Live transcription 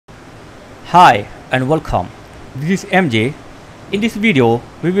Hi and welcome. This is MJ. In this video,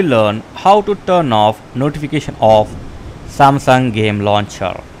 we will learn how to turn off notification of Samsung Game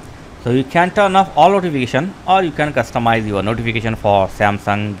Launcher. So you can turn off all notification or you can customize your notification for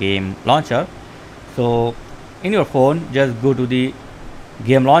Samsung Game Launcher. So in your phone, just go to the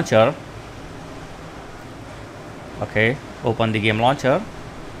Game Launcher. Okay, open the Game Launcher.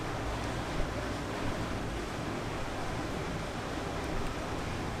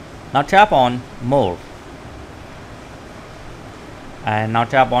 Now tap on More and now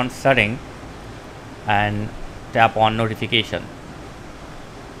tap on Setting and tap on Notification.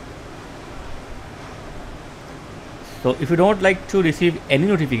 So if you don't like to receive any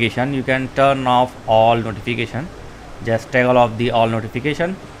notification, you can turn off all notification. Just toggle off the all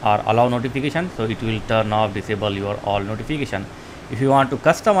notification or allow notification, so it will turn off, disable your all notification. If you want to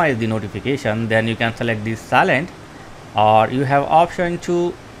customize the notification, then you can select this silent, or you have option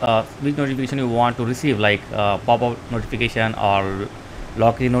to which notification you want to receive, like pop-up notification or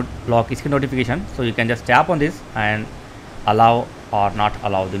lock screen notification. So you can just tap on this and allow or not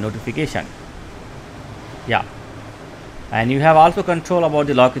allow the notification. Yeah, and you have also control about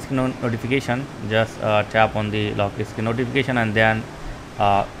the lock screen notification. Just tap on the lock screen notification and then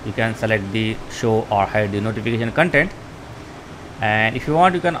you can select the show or hide the notification content. And if you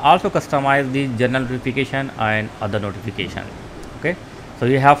want, you can also customize the general notification and other notification. Okay, so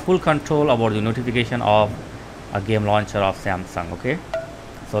you have full control about the notification of a game launcher of Samsung. Okay,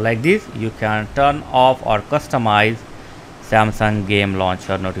 so like this you can turn off or customize Samsung game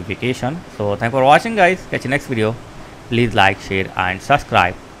launcher notification. So thanks for watching guys. Catch you next video. Please like, share and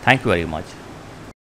subscribe. Thank you very much.